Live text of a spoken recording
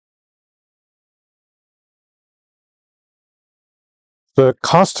The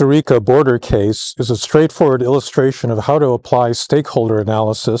Costa Rica border case is a straightforward illustration of how to apply stakeholder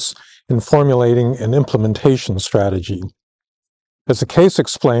analysis in formulating an implementation strategy. As the case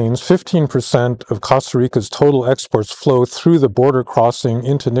explains, 15% of Costa Rica's total exports flow through the border crossing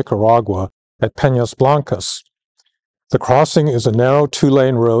into Nicaragua at Peñas Blancas. The crossing is a narrow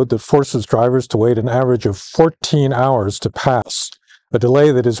two-lane road that forces drivers to wait an average of 14 hours to pass, a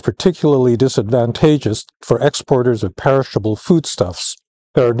delay that is particularly disadvantageous for exporters of perishable foodstuffs.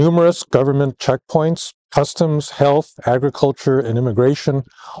 There are numerous government checkpoints, customs, health, agriculture, and immigration,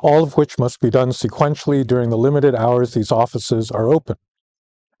 all of which must be done sequentially during the limited hours these offices are open.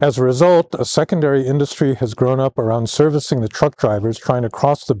 As a result, a secondary industry has grown up around servicing the truck drivers trying to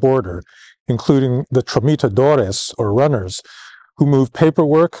cross the border, including the tramitadores, or runners, who move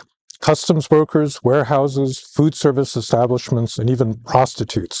paperwork, customs brokers, warehouses, food service establishments, and even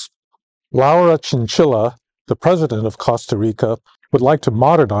prostitutes. Laura Chinchilla, the president of Costa Rica, would like to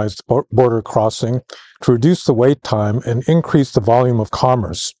modernize the border crossing to reduce the wait time and increase the volume of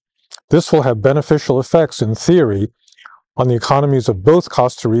commerce. This will have beneficial effects, in theory, on the economies of both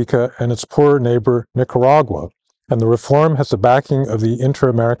Costa Rica and its poorer neighbor, Nicaragua, and the reform has the backing of the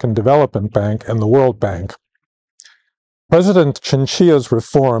Inter-American Development Bank and the World Bank. President Chinchilla's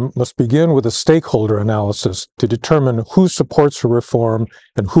reform must begin with a stakeholder analysis to determine who supports the reform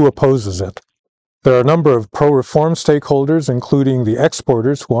and who opposes it. There are a number of pro-reform stakeholders, including the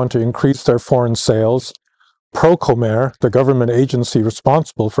exporters who want to increase their foreign sales, Procomer, the government agency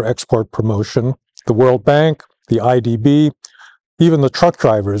responsible for export promotion, the World Bank, the IDB, even the truck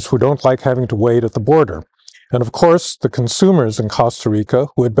drivers who don't like having to wait at the border, and of course the consumers in Costa Rica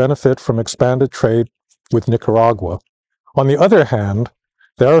who would benefit from expanded trade with Nicaragua. On the other hand,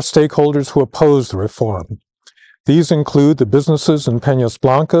 there are stakeholders who oppose the reform. These include the businesses in Peñas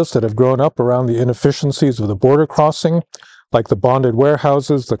Blancas that have grown up around the inefficiencies of the border crossing, like the bonded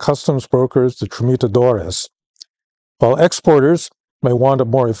warehouses, the customs brokers, the tramitadores. While exporters may want a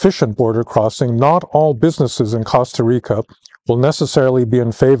more efficient border crossing, not all businesses in Costa Rica will necessarily be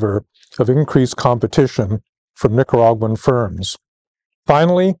in favor of increased competition from Nicaraguan firms.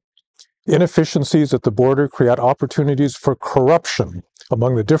 Finally, inefficiencies at the border create opportunities for corruption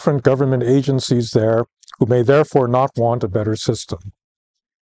among the different government agencies there, who may therefore not want a better system.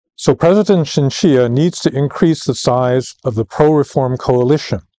 So President Chinchilla needs to increase the size of the pro-reform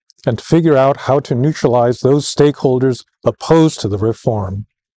coalition and to figure out how to neutralize those stakeholders opposed to the reform.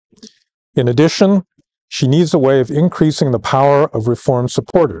 In addition, she needs a way of increasing the power of reform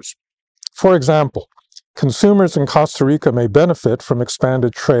supporters. For example, consumers in Costa Rica may benefit from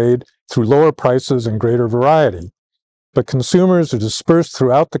expanded trade through lower prices and greater variety, but consumers are dispersed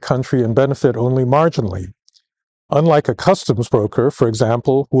throughout the country and benefit only marginally. Unlike a customs broker, for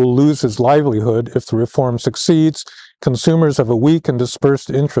example, who will lose his livelihood if the reform succeeds, consumers have a weak and dispersed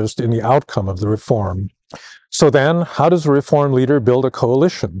interest in the outcome of the reform. So then, how does a reform leader build a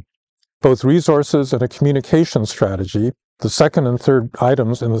coalition? Both resources and a communication strategy, the second and third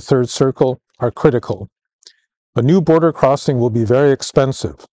items in the third circle, are critical. A new border crossing will be very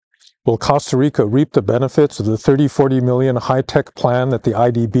expensive. Will Costa Rica reap the benefits of the 30-40 million high-tech plan that the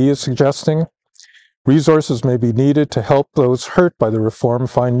IDB is suggesting? Resources may be needed to help those hurt by the reform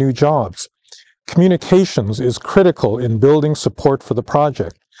find new jobs. Communications is critical in building support for the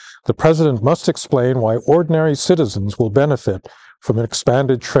project. The president must explain why ordinary citizens will benefit from an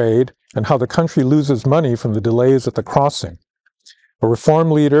expanded trade and how the country loses money from the delays at the crossing. A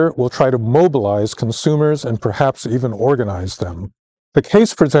reform leader will try to mobilize consumers and perhaps even organize them. The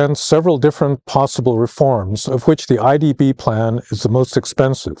case presents several different possible reforms, of which the IDB plan is the most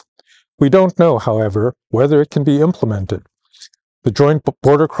expensive. We don't know, however, whether it can be implemented. The joint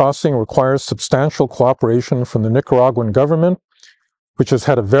border crossing requires substantial cooperation from the Nicaraguan government, which has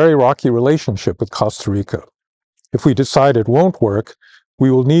had a very rocky relationship with Costa Rica. If we decide it won't work,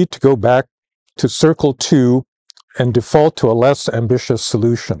 we will need to go back to Circle 2 and default to a less ambitious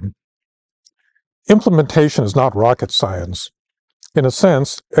solution. Implementation is not rocket science. In a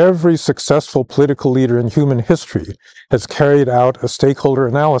sense, every successful political leader in human history has carried out a stakeholder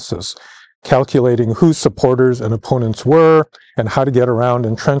analysis, calculating who supporters and opponents were and how to get around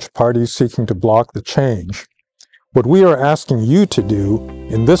entrenched parties seeking to block the change. What we are asking you to do,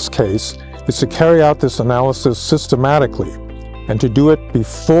 in this case, is to carry out this analysis systematically and to do it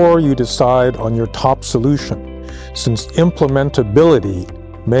before you decide on your top solution, since implementability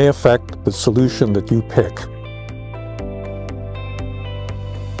may affect the solution that you pick.